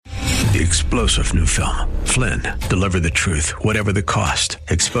The explosive new film, Flynn, deliver the truth, whatever the cost,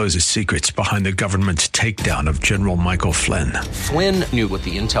 exposes secrets behind the government's takedown of General Michael Flynn. Flynn knew what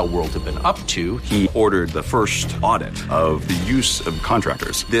the intel world had been up to. He ordered the first audit of the use of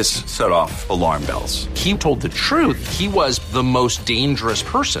contractors. This set off alarm bells. He told the truth. He was the most dangerous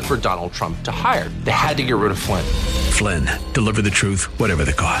person for Donald Trump to hire. They had to get rid of Flynn. Flynn, deliver the truth, whatever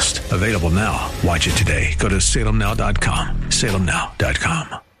the cost. Available now. Watch it today. Go to salemnow.com.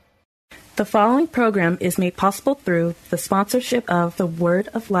 salemnow.com. The following program is made possible through the sponsorship of the Word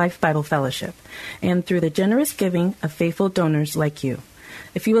of Life Bible Fellowship and through the generous giving of faithful donors like you.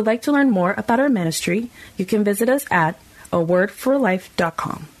 If you would like to learn more about our ministry, you can visit us at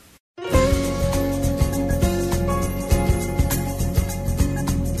awordforlife.com.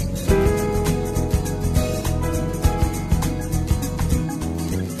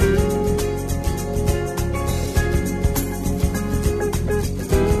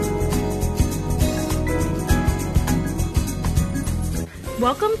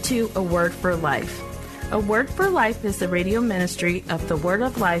 Welcome to A Word for Life. A Word for Life is the radio ministry of the Word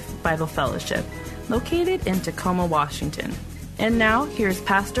of Life Bible Fellowship, located in Tacoma, Washington. And now, here's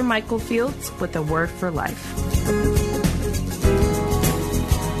Pastor Michael Fields with A Word for Life.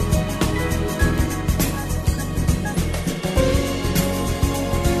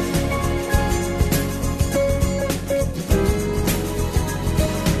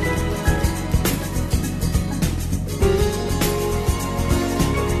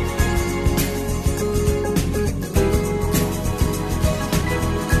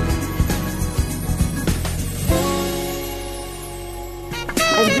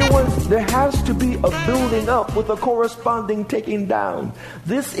 There has to be a building up with a corresponding taking down.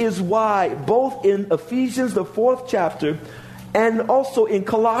 This is why both in Ephesians, the 4th chapter, and also in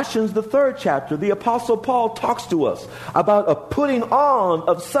Colossians, the 3rd chapter, the Apostle Paul talks to us about a putting on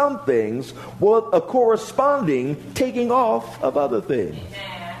of some things with a corresponding taking off of other things.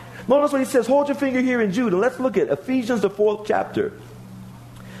 Notice what he says. Hold your finger here in Jude, and let's look at Ephesians, the 4th chapter.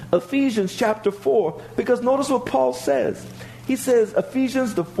 Ephesians chapter 4, because notice what Paul says. He says,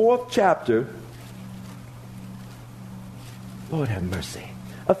 Ephesians, the 4th chapter, Lord have mercy.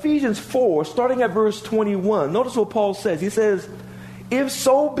 Ephesians 4, starting at verse 21, notice what Paul says. He says, if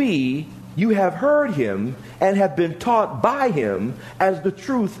so be you have heard him and have been taught by him, as the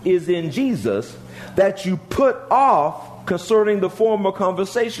truth is in Jesus, that you put off concerning the former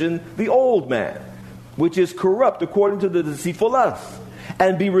conversation the old man, which is corrupt according to the deceitful lust,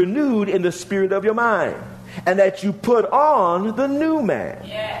 and be renewed in the spirit of your mind. And that you put on the new man,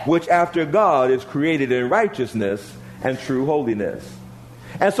 which after God is created in righteousness and true holiness.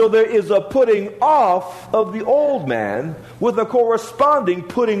 And so there is a putting off of the old man with a corresponding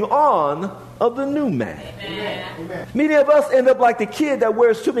putting on of the new man. Amen. Many of us end up like the kid that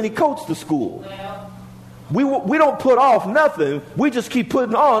wears too many coats to school. We don't put off nothing. We just keep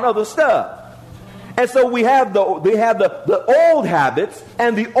putting on other stuff. And so we have the old habits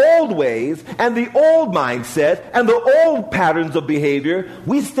and the old ways and the old mindset and the old patterns of behavior.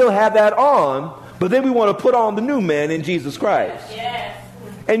 We still have that on, but then we want to put on the new man in Jesus Christ. Yes.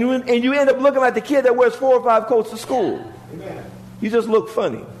 And you end up looking like the kid that wears 4 or 5 coats to school. Amen. You just look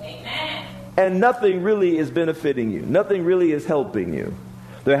funny. Amen. And nothing really is benefiting you. Nothing really is helping you.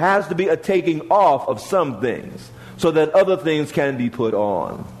 There has to be a taking off of some things so that other things can be put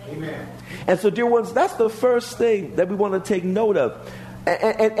on. Amen. And so, dear ones, that's the first thing that we want to take note of.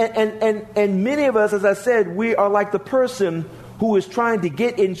 And many of us, as I said, we are like the person who is trying to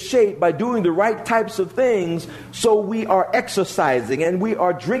get in shape by doing the right types of things. So we are exercising and we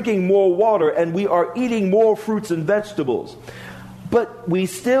are drinking more water and we are eating more fruits and vegetables. But we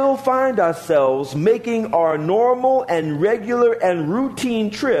still find ourselves making our normal and regular and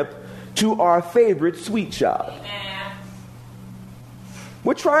routine trip to our favorite sweet shop.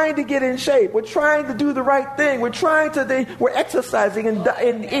 We're trying to get in shape. We're trying to do the right thing. We're exercising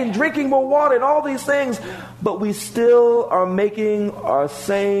and drinking more water and all these things. But we still are making our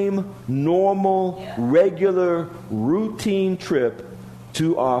same normal, regular, routine trip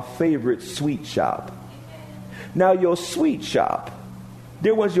to our favorite sweet shop. Now, your sweet shop,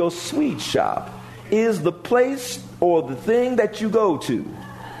 dear ones, your sweet shop is the place or the thing that you go to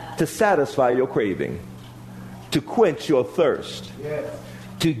satisfy your craving, to quench your thirst. Yes.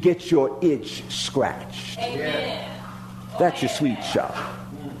 To get your itch scratched. Amen. That's your sweet shop.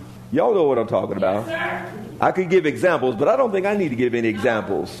 Y'all know what I'm talking about. Yes, I could give examples, but I don't think I need to give any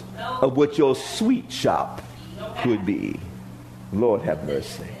examples of what your sweet shop could be. Lord have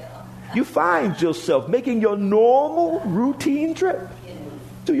mercy. You find yourself making your normal routine trip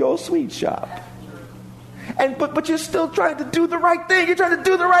to your sweet shop. But you're still trying to do the right thing. You're trying to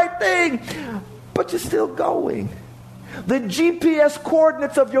do the right thing, but you're still going. The GPS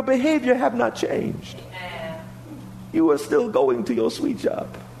coordinates of your behavior have not changed. You are still going to your sweet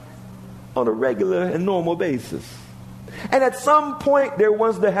shop on a regular and normal basis. And at some point, there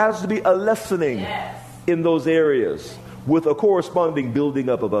has to be a lessening in those areas with a corresponding building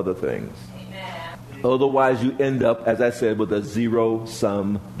up of other things. Otherwise, you end up, as I said, with a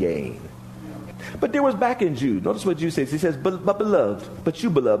zero-sum gain. But there was back in Jude. Notice what Jude says. He says, but you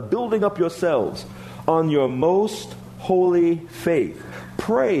beloved, building up yourselves on your most holy faith,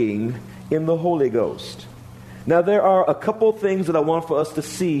 praying in the Holy Ghost. Now, there are a couple things that I want for us to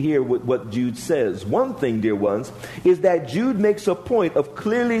see here with what Jude says. One thing, dear ones, is that Jude makes a point of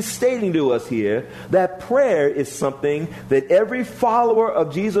clearly stating to us here that prayer is something that every follower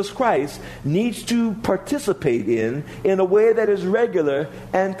of Jesus Christ needs to participate in a way that is regular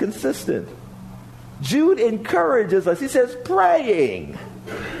and consistent. Jude encourages us. He says, praying.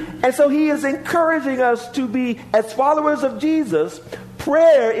 And so he is encouraging us to be, as followers of Jesus,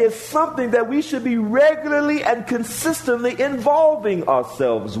 prayer is something that we should be regularly and consistently involving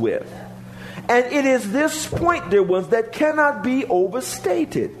ourselves with. And it is this point, dear ones, that cannot be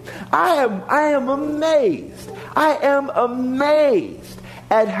overstated. I am amazed. I am amazed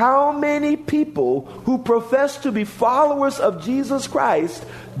at how many people who profess to be followers of Jesus Christ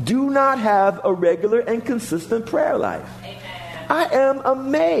do not have a regular and consistent prayer life. Amen. I am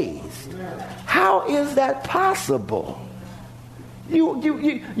amazed. How is that possible? You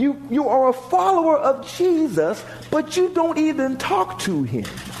are a follower of Jesus, but you don't even talk to him.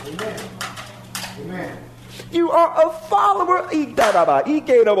 Amen. You are a follower.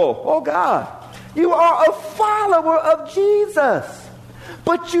 Oh God. You are a follower of Jesus,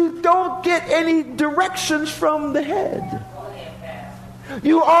 but you don't get any directions from the head.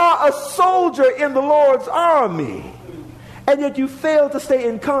 You are a soldier in the Lord's army, and yet you fail to stay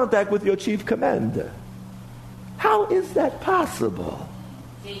in contact with your chief commander. How is that possible?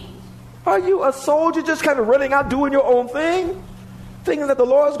 Are you a soldier just kind of running out doing your own thing, thinking that the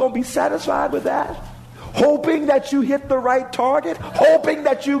Lord's going to be satisfied with that? Hoping that you hit the right target, hoping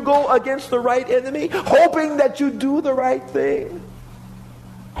that you go against the right enemy, hoping that you do the right thing?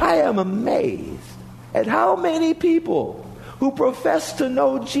 I am amazed at how many people who profess to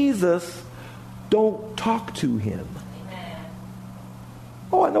know Jesus don't talk to him.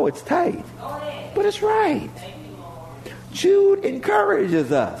 Oh, I know it's tight, but it's right. Jude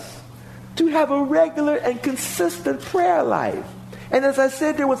encourages us to have a regular and consistent prayer life. And as I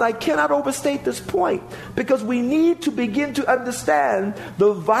said, I cannot overstate this point, because we need to begin to understand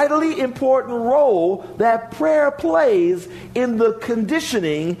the vitally important role that prayer plays in the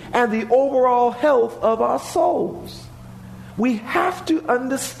conditioning and the overall health of our souls. We have to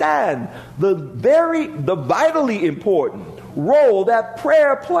understand the vitally important role that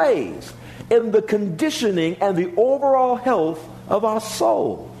prayer plays in the conditioning and the overall health of our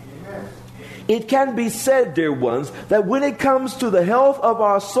soul. It can be said, dear ones, that when it comes to the health of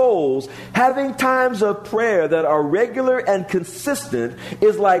our souls, having times of prayer that are regular and consistent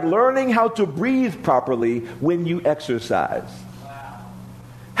is like learning how to breathe properly when you exercise.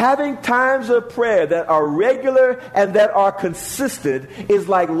 Having times of prayer that are regular and that are consistent is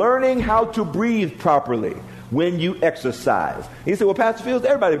like learning how to breathe properly when you exercise. You say, well, Pastor Fields,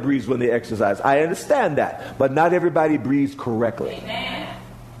 everybody breathes when they exercise. I understand that, but not everybody breathes correctly. Amen.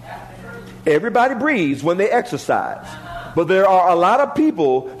 Everybody breathes when they exercise. But there are a lot of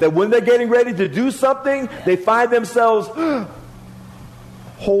people that when they're getting ready to do something, they find themselves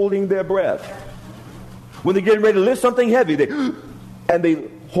holding their breath. When they're getting ready to lift something heavy, they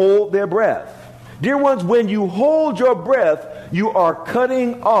hold their breath. Dear ones, when you hold your breath, you are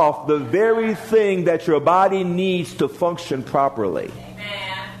cutting off the very thing that your body needs to function properly.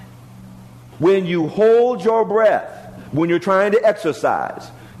 Amen. When you hold your breath, when you're trying to exercise,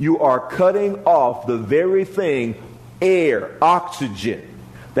 you are cutting off the very thing, air, oxygen,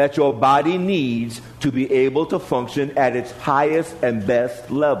 that your body needs to be able to function at its highest and best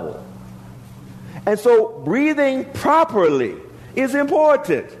level. And so breathing properly is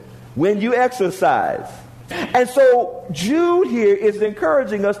important when you exercise. And so Jude here is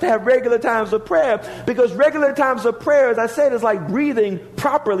encouraging us to have regular times of prayer, because regular times of prayer, as I said, is like breathing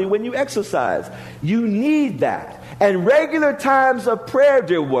properly when you exercise. You need that. And regular times of prayer,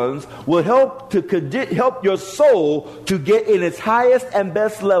 dear ones, will help your soul to get in its highest and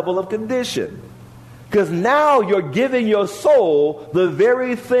best level of condition. Because now you're giving your soul the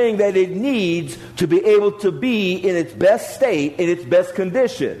very thing that it needs to be able to be in its best state, in its best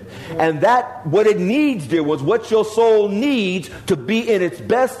condition. And that, what it needs, dear ones, what your soul needs to be in its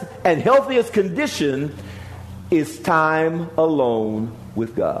best and healthiest condition, is time alone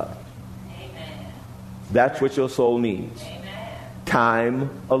with God. Amen. That's what your soul needs. Amen. Time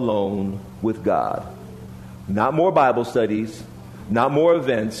alone with God. Not more Bible studies, not more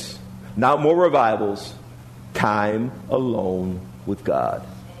events, not more revivals. Time alone with God.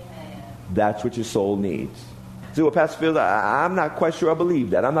 Amen. That's what your soul needs. See what Pastor Fields, I'm not quite sure I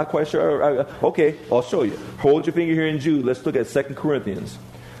believe that. I'm not quite sure. Okay, I'll show you. Hold your finger here in Jude. Let's look at 2 Corinthians.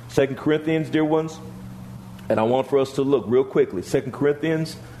 2 Corinthians, dear ones. And I want for us to look real quickly. 2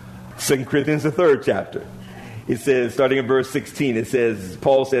 Corinthians, the 3rd chapter. It says, starting in verse 16, it says,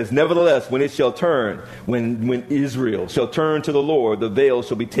 Paul says, nevertheless, when it shall turn, when Israel shall turn to the Lord, the veil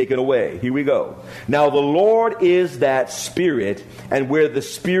shall be taken away. Here we go. Now the Lord is that Spirit, and where the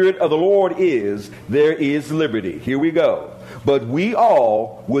Spirit of the Lord is, there is liberty. Here we go. But we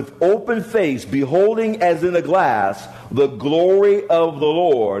all, with open face, beholding as in a glass the glory of the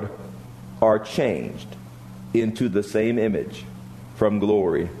Lord, are changed into the same image, from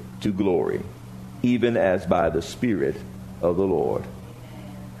glory to glory, even as by the Spirit of the Lord.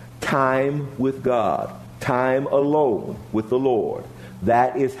 Time with God, time alone with the Lord.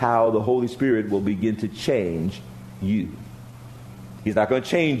 That is how the Holy Spirit will begin to change you. He's not going to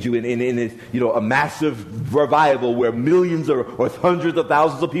change you in a massive revival where millions or hundreds of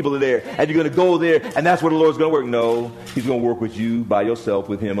thousands of people are there, and you're going to go there, and that's where the Lord's going to work. No, He's going to work with you by yourself,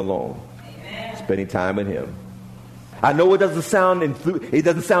 with Him alone. Amen. Spending time with Him. I know it doesn't sound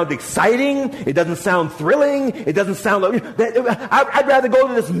exciting. It doesn't sound thrilling. It doesn't sound like, I'd rather go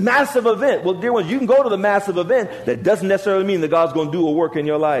to this massive event. Well, dear ones, you can go to the massive event. That doesn't necessarily mean that God's going to do a work in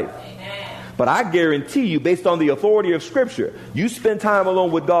your life. Amen. But I guarantee you, based on the authority of Scripture, you spend time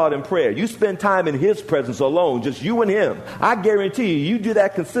alone with God in prayer. You spend time in His presence alone, just you and Him. I guarantee you do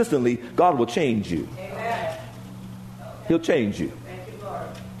that consistently, God will change you. Amen. He'll change you.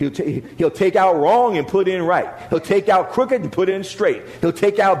 He'll take out wrong and put in right. He'll take out crooked and put in straight. He'll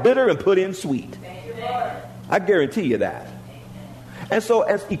take out bitter and put in sweet. I guarantee you that. And so,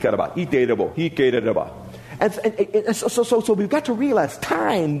 so we've got to realize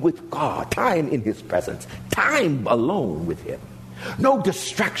time with God, time in His presence, time alone with Him. No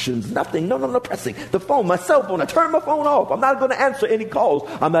distractions, nothing, no pressing. The phone, my cell phone, I turn my phone off. I'm not going to answer any calls.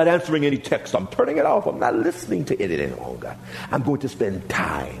 I'm not answering any texts. I'm turning it off. I'm not listening to it any longer. I'm going to spend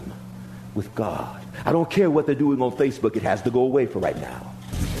time with God. I don't care what they're doing on Facebook. It has to go away for right now.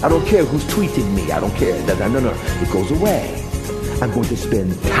 I don't care who's tweeting me. I don't care. No. It goes away. I'm going to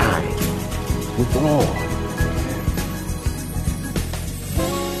spend time with the Lord.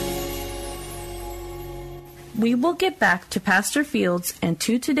 We will get back to Pastor Fields and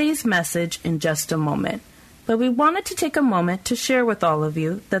to today's message in just a moment. But we wanted to take a moment to share with all of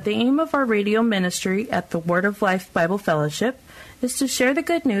you that the aim of our radio ministry at the Word of Life Bible Fellowship is to share the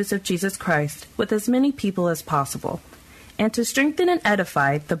good news of Jesus Christ with as many people as possible, and to strengthen and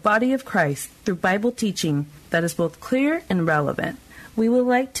edify the body of Christ through Bible teaching that is both clear and relevant. We would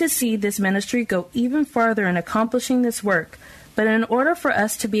like to see this ministry go even farther in accomplishing this work, but in order for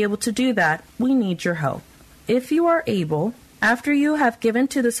us to be able to do that, we need your help. If you are able, after you have given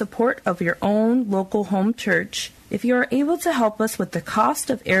to the support of your own local home church, if you are able to help us with the cost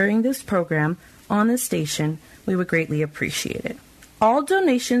of airing this program on the station, we would greatly appreciate it. All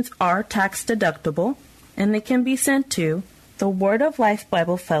donations are tax deductible, and they can be sent to the Word of Life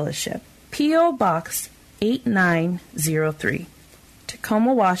Bible Fellowship, P.O. Box 8903,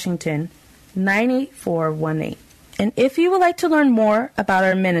 Tacoma, Washington, 98418. And if you would like to learn more about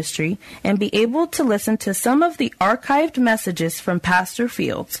our ministry and be able to listen to some of the archived messages from Pastor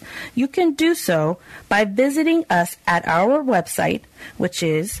Fields, you can do so by visiting us at our website, which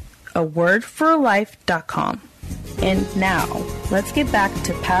is awordforlife.com. And now, let's get back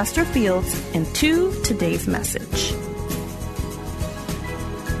to Pastor Fields and to today's message.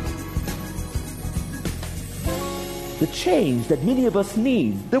 The change that many of us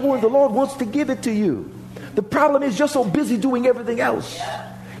need, the word the Lord wants to give it to you. The problem is you're so busy doing everything else.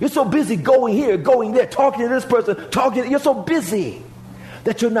 You're so busy going here, going there, talking to this person, you're so busy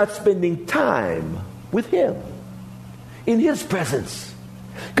that you're not spending time with Him in His presence.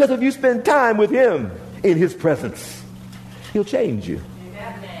 Because if you spend time with Him in His presence, He'll change you.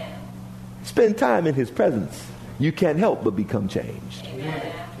 Amen. Spend time in His presence. You can't help but become changed.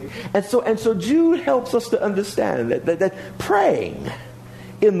 Amen. And so Jude helps us to understand that praying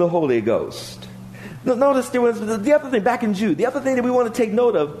in the Holy Ghost. Notice there was the other thing back in Jude. The other thing that we want to take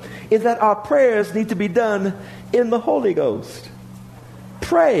note of is that our prayers need to be done in the Holy Ghost.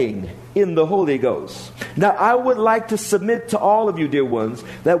 Praying in the Holy Ghost. Now, I would like to submit to all of you, dear ones,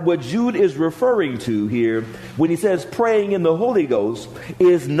 that what Jude is referring to here when he says praying in the Holy Ghost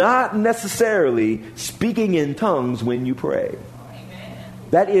is not necessarily speaking in tongues when you pray.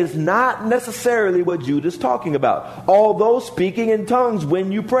 That is not necessarily what Jude is talking about. Although speaking in tongues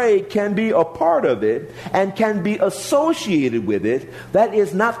when you pray can be a part of it and can be associated with it, that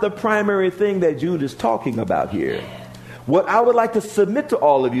is not the primary thing that Jude is talking about here. What I would like to submit to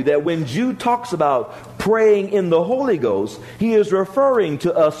all of you, that when Jude talks about praying in the Holy Ghost, he is referring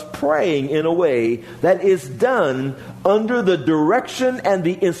to us praying in a way that is done under the direction and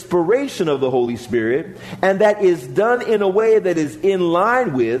the inspiration of the Holy Spirit, and that is done in a way that is in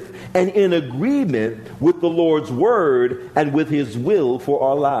line with and in agreement with the Lord's word and with his will for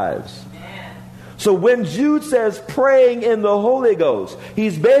our lives. So when Jude says praying in the Holy Ghost,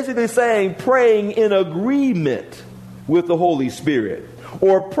 he's basically saying praying in agreement with the Holy Spirit,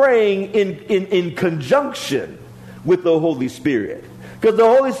 or praying in conjunction with the Holy Spirit. Because the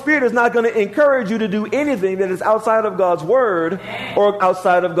Holy Spirit is not going to encourage you to do anything that is outside of God's word or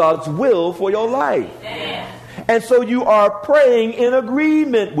outside of God's will for your life. And so you are praying in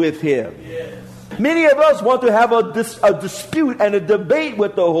agreement with him. Many of us want to have a dispute and a debate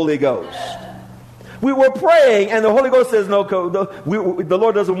with the Holy Ghost. We were praying and the Holy Ghost says, no, the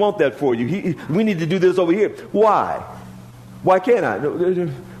Lord doesn't want that for you. We need to do this over here. Why? Why can't I?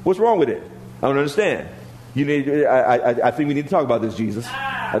 What's wrong with it? I don't understand. I think we need to talk about this, Jesus.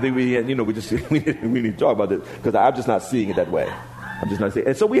 I think we need to talk about this because I'm just not seeing it that way. I'm just not seeing it.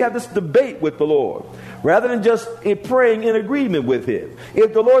 And so we have this debate with the Lord rather than just praying in agreement with him.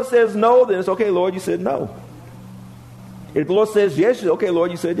 If the Lord says no, then it's okay, Lord, you said no. If the Lord says yes, you say, okay,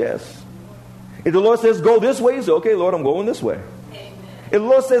 Lord, you said yes. If the Lord says go this way, you say, okay, Lord, I'm going this way. Amen. If the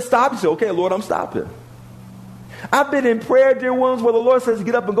Lord says stop, you say, okay, Lord, I'm stopping. I've been in prayer, dear ones, where the Lord says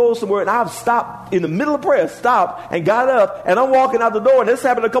get up and go somewhere, and I've stopped in the middle of prayer, stopped and got up, and I'm walking out the door, and this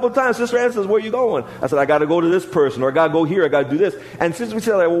happened a couple of times. Sister Ann says, where are you going? I said, I got to go to this person, or I got to go here, I got to do this. And Sister we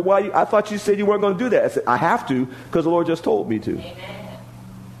said, well, why? I thought you said you weren't going to do that. I said, I have to, because the Lord just told me to. Amen.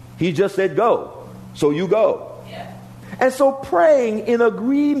 He just said go, so you go. Yeah. And so praying in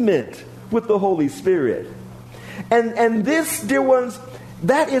agreement with the Holy Spirit. And this, dear ones,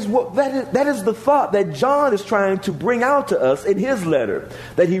 that is the thought that John is trying to bring out to us in his letter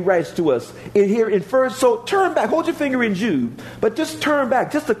that he writes to us in first. So turn back, hold your finger in Jude, but just turn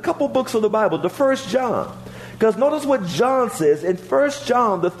back just a couple books of the Bible to 1 John. Because notice what John says in 1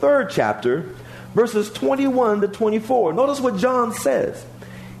 John, the 3rd chapter, verses 21 to 24. Notice what John says.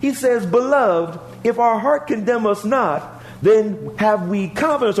 He says, beloved, if our heart condemn us not, then have we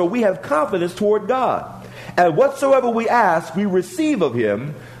confidence, or we have confidence toward God. And whatsoever we ask, we receive of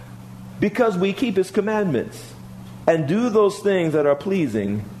him, because we keep his commandments and do those things that are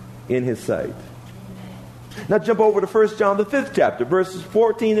pleasing in his sight. Now jump over to 1 John, the 5th chapter, verses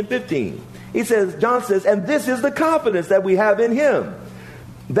 14 and 15. John says, and this is the confidence that we have in him,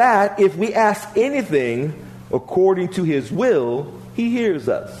 that if we ask anything according to his will, he hears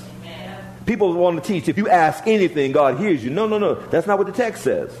us. People want to teach, if you ask anything, God hears you. No. That's not what the text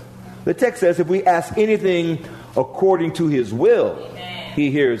says. The text says if we ask anything according to his will,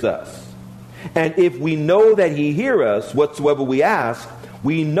 he hears us. And if we know that he hears us, whatsoever we ask,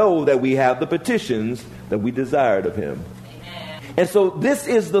 we know that we have the petitions that we desired of him. And so this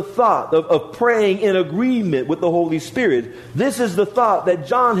is the thought of praying in agreement with the Holy Spirit. This is the thought that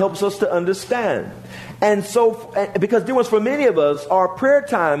John helps us to understand. And so, because there was, for many of us, our prayer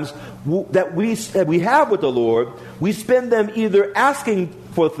times that we have with the Lord, we spend them either asking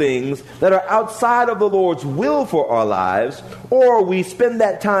for things that are outside of the Lord's will for our lives, or we spend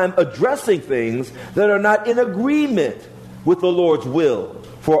that time addressing things that are not in agreement with the Lord's will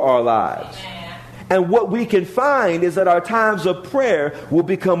for our lives. And what we can find is that our times of prayer will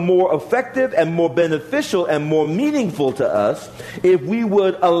become more effective and more beneficial and more meaningful to us if we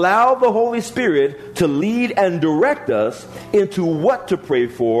would allow the Holy Spirit to lead and direct us into what to pray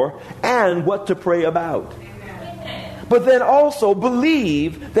for and what to pray about. But then also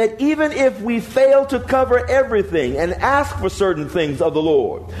believe that even if we fail to cover everything and ask for certain things of the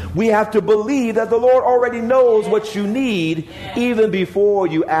Lord, we have to believe that the Lord already knows what you need even before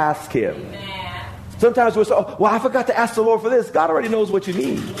you ask him. Sometimes we're so, well, I forgot to ask the Lord for this. God already knows what you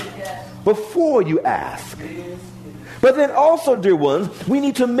need before you ask. But then also, dear ones, we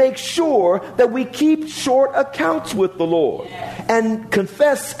need to make sure that we keep short accounts with the Lord and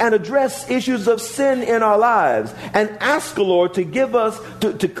confess and address issues of sin in our lives and ask the Lord to give us,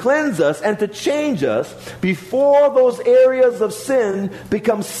 to cleanse us and to change us before those areas of sin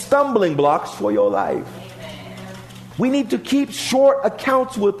become stumbling blocks for your life. We need to keep short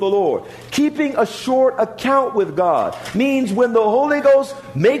accounts with the Lord. Keeping a short account with God means when the Holy Ghost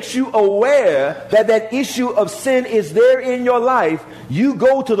makes you aware that that issue of sin is there in your life, you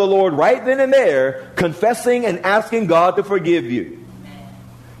go to the Lord right then and there, confessing and asking God to forgive you.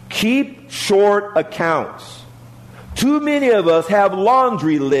 Keep short accounts. Too many of us have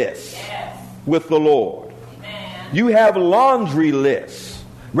laundry lists with the Lord. You have laundry lists.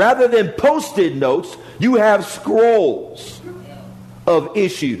 Rather than post-it notes, you have scrolls of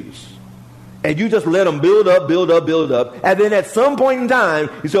issues. And you just let them build up, build up, build up. And then at some point in time,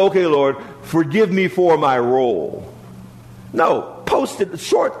 you say, okay, Lord, forgive me for my role. No, post-it,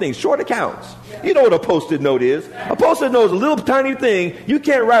 short things, short accounts. You know what a post-it note is. A post-it note is a little tiny thing. You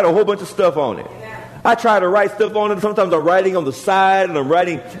can't write a whole bunch of stuff on it. I try to write stuff on it. Sometimes I'm writing on the side and I'm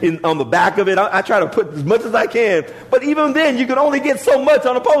writing on the back of it. I try to put as much as I can. But even then, you can only get so much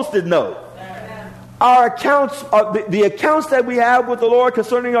on a post-it note. Our accounts, the accounts that we have with the Lord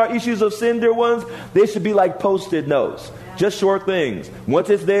concerning our issues of sin, dear ones, they should be like post-it notes. Just short things. Once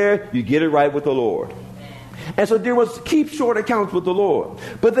it's there, you get it right with the Lord. And so, dear ones, keep short accounts with the Lord.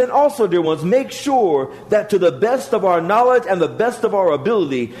 But then also, dear ones, make sure that to the best of our knowledge and the best of our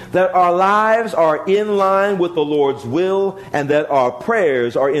ability, that our lives are in line with the Lord's will and that our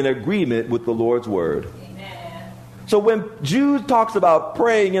prayers are in agreement with the Lord's word. Amen. So when Jude talks about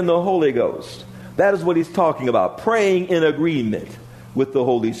praying in the Holy Ghost, that is what he's talking about, praying in agreement with the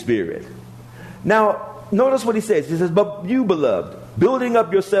Holy Spirit. Now, notice what he says. He says, but you, beloved, building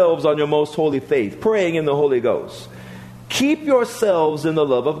up yourselves on your most holy faith, praying in the Holy Ghost, keep yourselves in the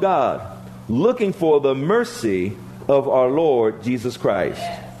love of God, looking for the mercy of our Lord Jesus Christ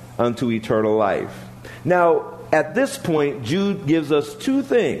unto eternal life. Now, at this point, Jude gives us two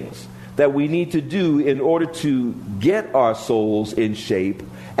things that we need to do in order to get our souls in shape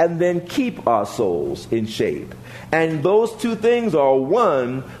and then keep our souls in shape. And those two things are,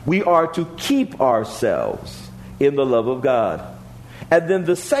 one, we are to keep ourselves in the love of God. And then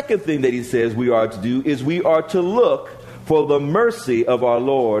the second thing that he says we are to do is we are to look for the mercy of our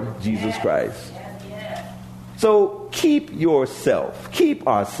Lord Jesus Christ. So keep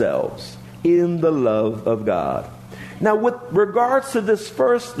ourselves in the love of God. Now, with regards to this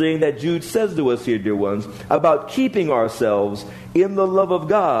first thing that Jude says to us here, dear ones, about keeping ourselves in the love of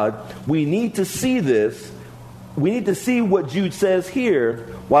God, we need to see this. We need to see what Jude says here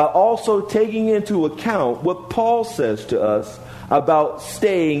while also taking into account what Paul says to us about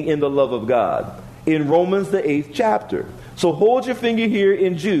staying in the love of God in Romans, the 8th chapter. So hold your finger here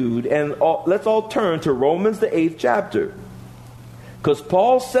in Jude and let's all turn to Romans, the 8th chapter. Because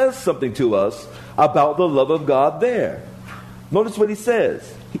Paul says something to us about the love of God there. Notice what he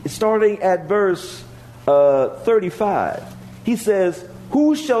says. Starting at verse 35. He says,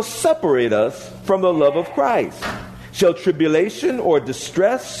 who shall separate us from the love of Christ? Shall tribulation or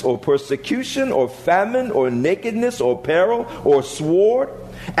distress or persecution or famine or nakedness or peril or sword?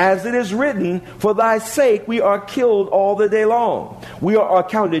 As it is written, for thy sake we are killed all the day long. We are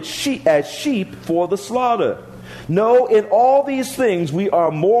accounted as sheep for the slaughter. No, in all these things we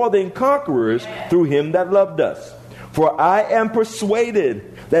are more than conquerors through him that loved us. For I am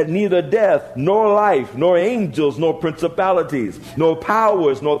persuaded that neither death, nor life, nor angels, nor principalities, nor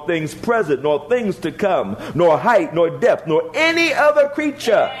powers, nor things present, nor things to come, nor height, nor depth, nor any other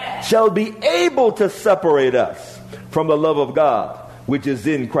creature shall be able to separate us from the love of God, which is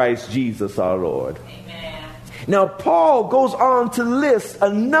in Christ Jesus our Lord. Amen. Now, Paul goes on to list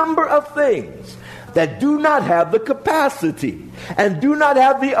a number of things that do not have the capacity and do not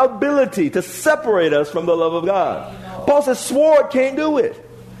have the ability to separate us from the love of God. Paul says sword can't do it.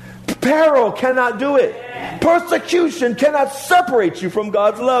 Peril cannot do it. Persecution cannot separate you from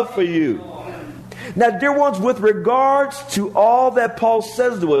God's love for you. Now, dear ones, with regards to all that Paul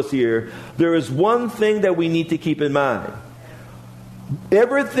says to us here, there is one thing that we need to keep in mind.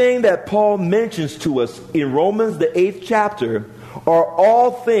 Everything that Paul mentions to us in Romans, the 8th chapter, are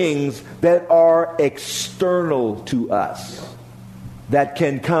all things that are external to us, that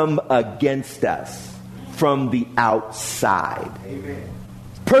can come against us from the outside. Amen.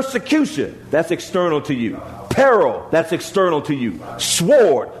 Persecution, that's external to you. Peril, that's external to you.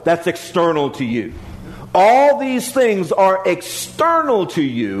 Sword, that's external to you. All these things are external to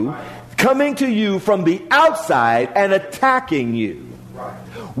you, coming to you from the outside and attacking you.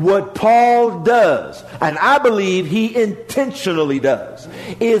 What Paul does, and I believe he intentionally does,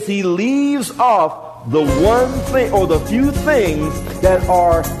 is he leaves off the one thing or the few things that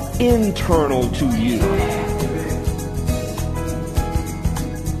are internal to you.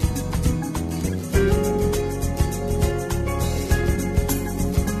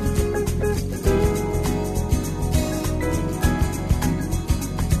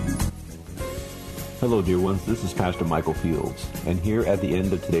 Hello, dear ones. This is Pastor Michael Fields. And here at the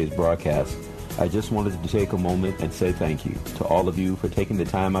end of today's broadcast, I just wanted to take a moment and say thank you to all of you for taking the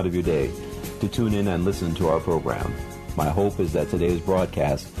time out of your day to tune in and listen to our program. My hope is that today's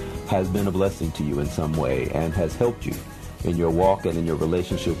broadcast has been a blessing to you in some way and has helped you in your walk and in your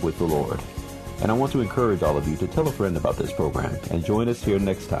relationship with the Lord. And I want to encourage all of you to tell a friend about this program and join us here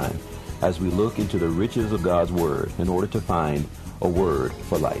next time as we look into the riches of God's Word in order to find a word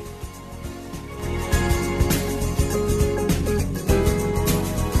for life.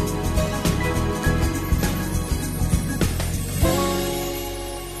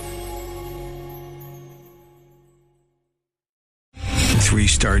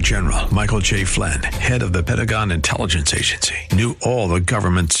 Three-star General Michael J. Flynn, head of the Pentagon Intelligence Agency, knew all the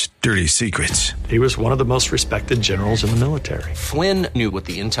government's dirty secrets. He was one of the most respected generals in the military. Flynn knew what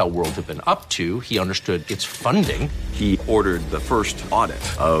the intel world had been up to. He understood its funding. He ordered the first audit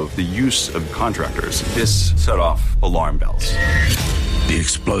of the use of contractors. This set off alarm bells. The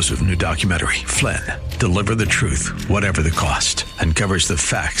explosive new documentary, Flynn, Deliver the Truth, Whatever the Cost, uncovers the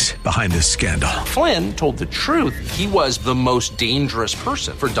facts behind this scandal. Flynn told the truth. He was the most dangerous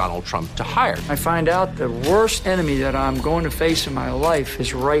person for Donald Trump to hire. I find out the worst enemy that I'm going to face in my life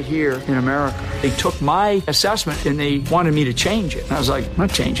is right here in America. They took my assessment and they wanted me to change it. And I was like, I'm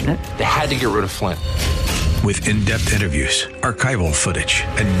not changing it. They had to get rid of Flynn. With in-depth interviews, archival footage,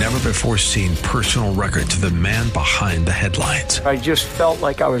 and never-before-seen personal records of the man behind the headlines. I just felt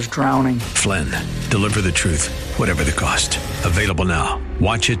like I was drowning. Flynn, Deliver the Truth, Whatever the Cost. Available now.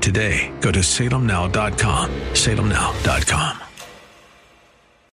 Watch it today. Go to salemnow.com. salemnow.com.